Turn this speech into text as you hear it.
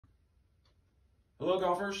Hello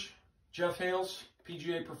golfers, Jeff Hales,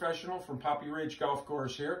 PGA professional from Poppy Ridge Golf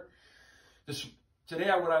Course here.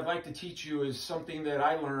 Today what I'd like to teach you is something that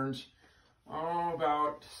I learned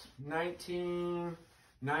about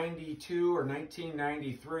 1992 or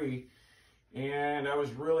 1993, and I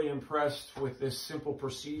was really impressed with this simple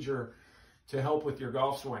procedure to help with your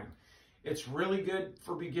golf swing. It's really good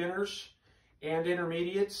for beginners and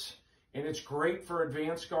intermediates, and it's great for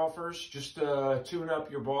advanced golfers just to tune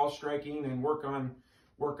up your ball striking and work on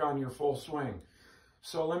your full swing.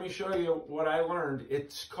 So let me show you what I learned.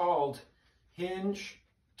 It's called hinge,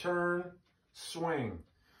 turn, swing,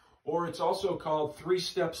 or it's also called 3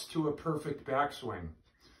 steps to a perfect backswing.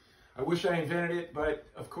 I wish I invented it, but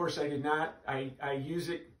of course I did not. I use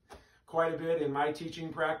it quite a bit in my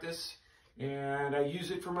teaching practice, and I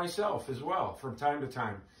use it for myself as well from time to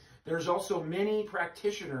time. There's also many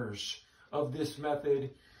practitioners of this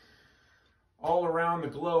method all around the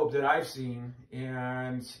globe that I've seen,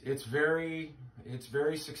 and it's very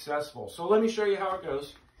successful. So let me show you how it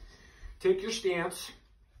goes. Take your stance,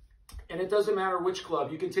 and it doesn't matter which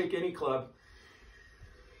club. You can take any club.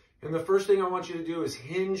 And the first thing I want you to do is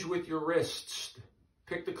hinge with your wrists.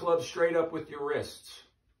 Pick the club straight up with your wrists.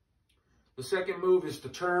 The second move is to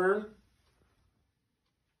turn.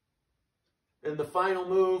 And the final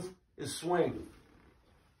move is swing.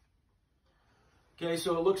 Okay,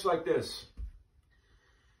 so it looks like this.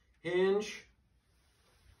 Hinge,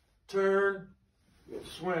 turn,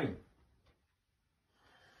 swing.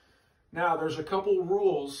 Now, there's a couple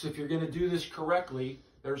rules. If you're going to do this correctly,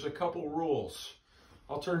 there's a couple rules.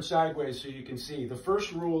 I'll turn sideways so you can see. The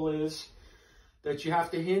first rule is that you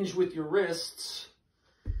have to hinge with your wrists.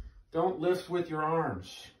 Don't lift with your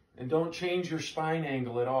arms. And don't change your spine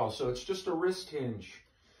angle at all. So it's just a wrist hinge.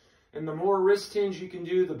 And the more wrist hinge you can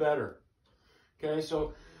do, the better. Okay,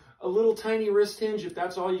 so a little tiny wrist hinge, if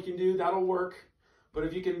that's all you can do, that'll work. But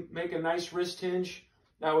if you can make a nice wrist hinge,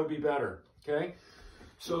 that would be better. Okay,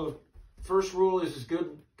 so the first rule is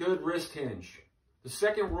good wrist hinge. The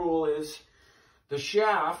second rule is the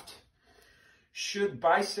shaft should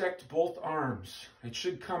bisect both arms. It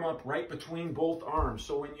should come up right between both arms.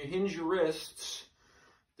 So when you hinge your wrists,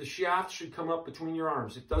 the shaft should come up between your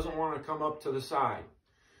arms. It doesn't want to come up to the side.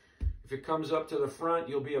 If it comes up to the front,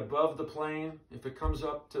 you'll be above the plane. If it comes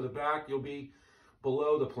up to the back, you'll be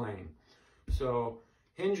below the plane. So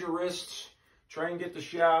hinge your wrists, try and get the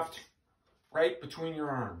shaft right between your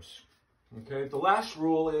arms. Okay, the last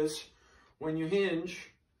rule is when you hinge,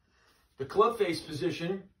 the club face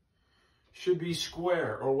position should be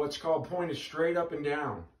square, or what's called pointed straight up and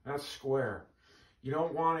down. That's square. You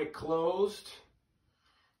don't want it closed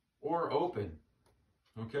or open.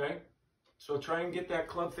 Okay? So try and get that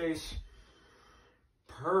club face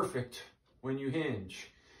perfect when you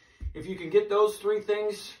hinge. If you can get those 3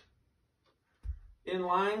 things in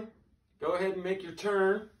line, go ahead and make your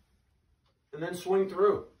turn and then swing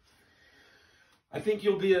through. I think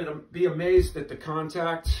you'll be amazed at the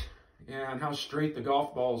contact and how straight the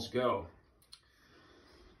golf balls go.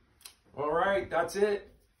 All right, that's it.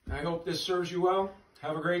 I hope this serves you well.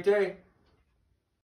 Have a great day.